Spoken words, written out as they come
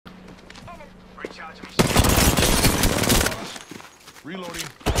Reloading.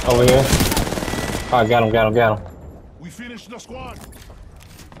 Over here. Alright, got him. We finished the squad.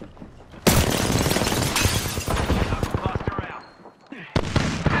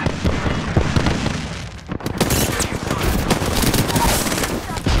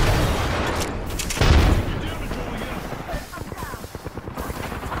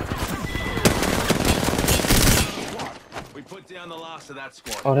 We put down the last of that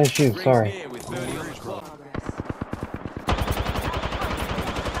squad. Oh, that's you, sorry. Here with 30 on the clock.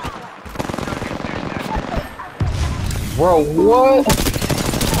 Bro, what?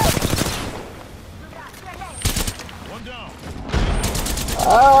 One down.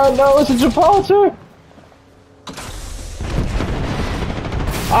 Ah, no, it's a Gibraltar.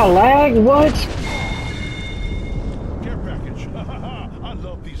 I lag, what? Care package. I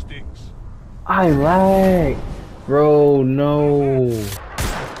love these things. I lag. Bro, no.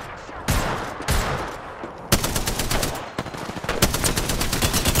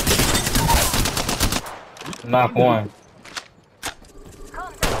 Knock one.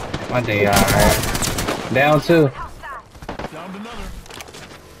 My day, alright. Down two. Downed another.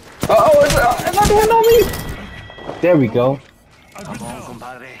 Oh, it's not hitting on me. There we go. Come on,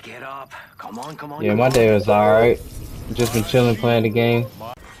 compadre, get up. Come on. Yeah, my day was alright. Just been chilling, playing the game.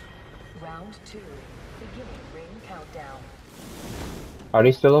 Round 2. Beginning ring countdown. Are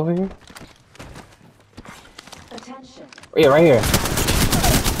they still over here? Attention. Oh, yeah, right here.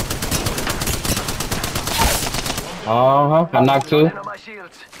 I knocked two. My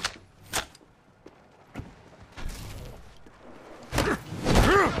shields.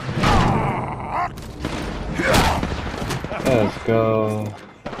 Let's go.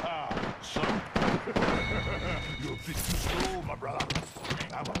 Son. You're a bit too slow, my brother.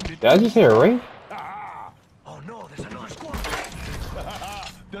 I'm a bit. Did I just hear a ring? Oh no, there's another squad.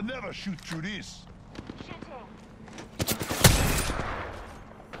 They'll never shoot through this.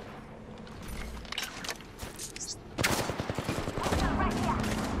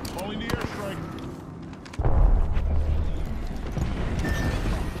 Calling the airstrike.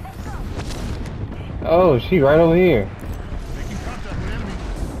 Oh, she right over here. Making contact with enemy.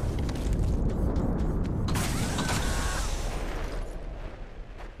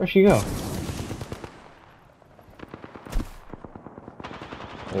 Where'd she go?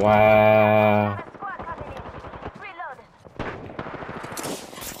 Wow. Reloading.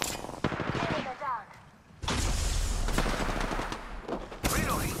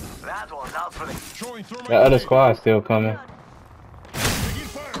 That one's out for me. Throwing thermite The other grenade. squad's still coming. Taking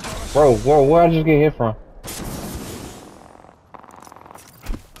fire, fellas. Bro, where'd I just get hit from?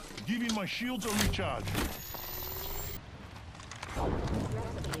 Giving my shields a recharge.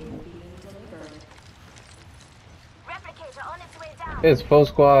 Replicator on its way down. There's 4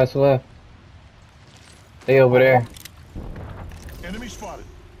 squads left. They over there. Enemy spotted.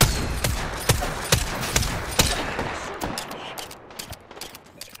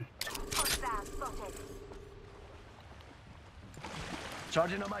 Hostile spotted.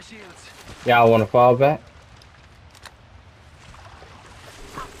 Charging on my shields. Y'all wanna fall back?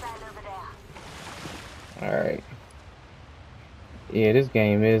 Hostile over there. Alright. Yeah, this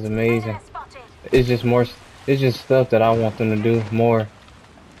game is amazing. Predator spotted. It's just more, it's just stuff that I want them to do more.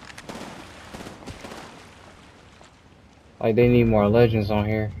 Like, they need more legends on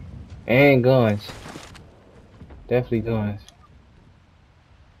here. And guns. Definitely guns.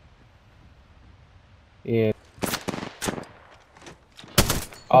 Yeah.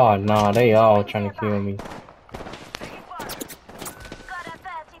 Oh, nah, they all trying to kill me. Got a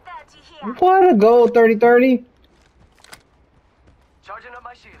 30-30 here. What a gold 30-30? Charging on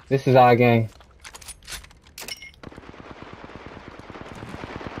my shields. This is our game.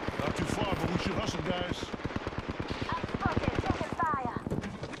 Not too far, but we should hustle, guys. I'm spotted. Taking fire.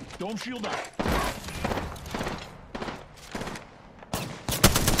 Dome shield out.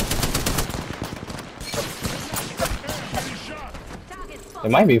 Getting shot. They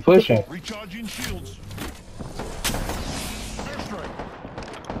might be pushing. Recharging shields. Airstrike.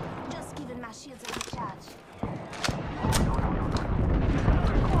 Just giving my shields a recharge.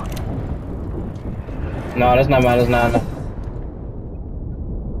 No, that's not mine, that's not.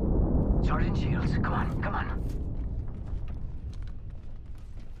 Charging shields. Come on.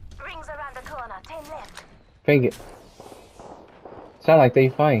 Rings around the corner. 10 left. Ping it. Sound like they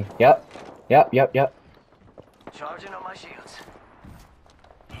fighting. Yep. Charging on my shields.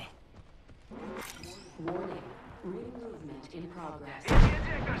 Warning. Ring movement in progress.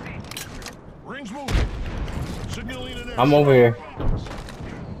 Rings moving. Signaling an airstrike. I'm over here.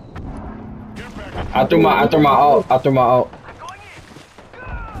 Care package. I threw my ult. I'm going in.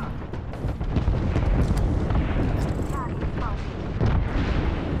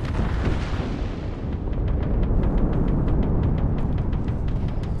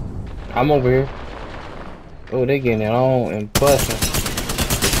 I'm over here. Oh, they getting it on and busting.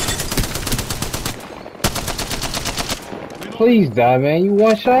 Please die, man. You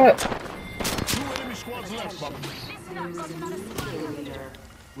one shot? 2 enemy squads left, Bobby.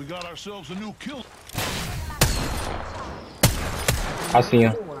 We got ourselves a new kill. I see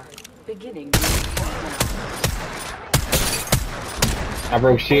him. 4. Beginning. I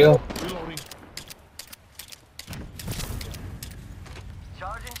broke shield. Reloading.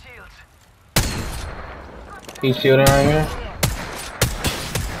 Charging shields. He's shielding right here.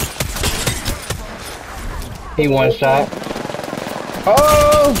 He one shot.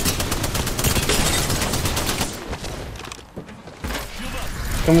 Oh! Shield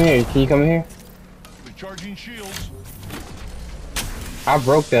up. Come here. Can you come here? Recharging shields. I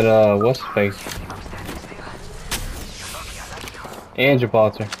broke that, what's his face? And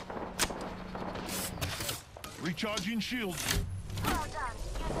Gibraltar. Recharging shields. Well done.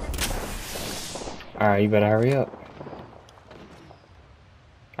 Alright, you better hurry up.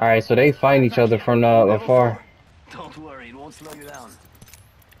 Alright, so they find each other from afar. Don't worry, it won't slow you down.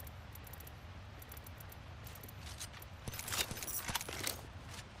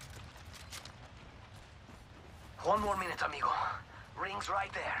 One more minute, amigo. Ring's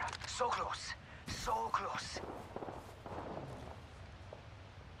right there. So close. So close.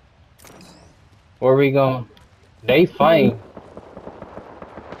 Where we going? They fight.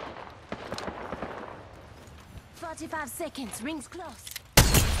 45 seconds. Rings close.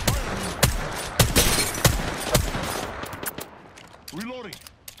 Reloading.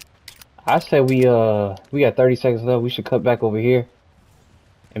 I said we got 30 seconds left. We should cut back over here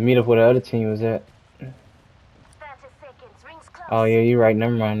and meet up where the other team was at. 30 seconds. Rings close. Oh yeah, you're right.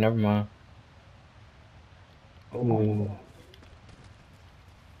 Never mind. Never mind. Ooh.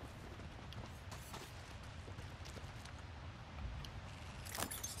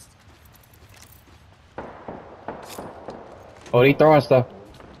 Oh, they throwing stuff.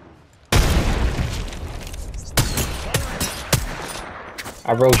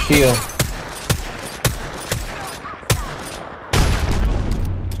 I broke shield.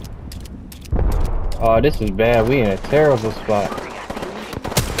 Oh, this is bad. We in a terrible spot.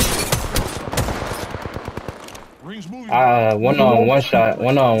 Rings moving. One on one shot.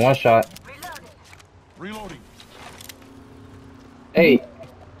 One on one shot. Reloading. Hey,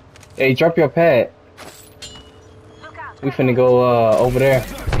 drop your pad. Look out. We finna go over there.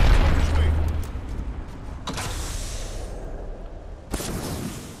 This way.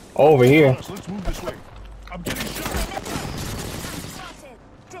 Over here. Let's move this way. I'm getting shot. Spotted.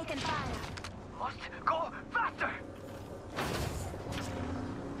 Taking fire. Must go faster.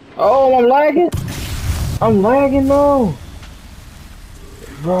 Oh, I'm lagging. I'm lagging though.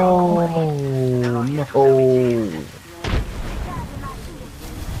 Bro, no.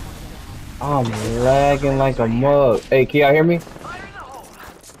 I'm lagging like a mug. Hey, can y'all hear me?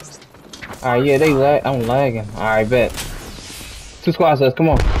 Alright, yeah, they lag. I'm lagging. Alright, bet. 2 squads left. Come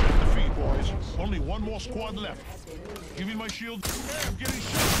on. Defeat, boys. Only one more squad left. Give me my shield. Hey, I'm getting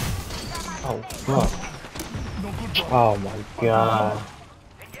shot. Oh, fuck. No good, bro. Oh, my God.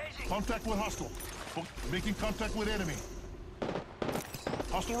 Contact with hostile. Making contact with enemy.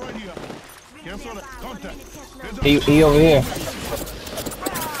 Hostile right here. Cancel it. Contact. Heads up. He over here.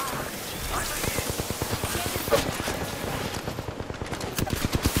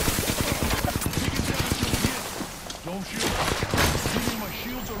 Don't shoot. Give me my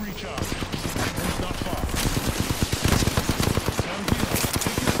shields or recharge. It's not far. Down here.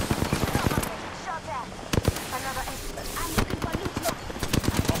 Shot at. Another expert. I'm looking for loot.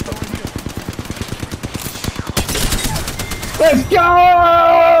 Hostile right here. Let's go!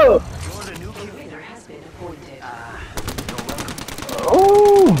 You're the new kill Leader leader. has been appointed.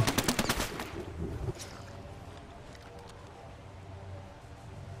 Ooh.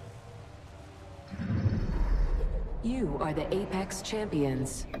 You are the Apex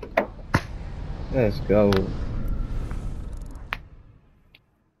Champions. Let's go.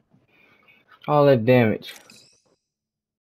 All that damage.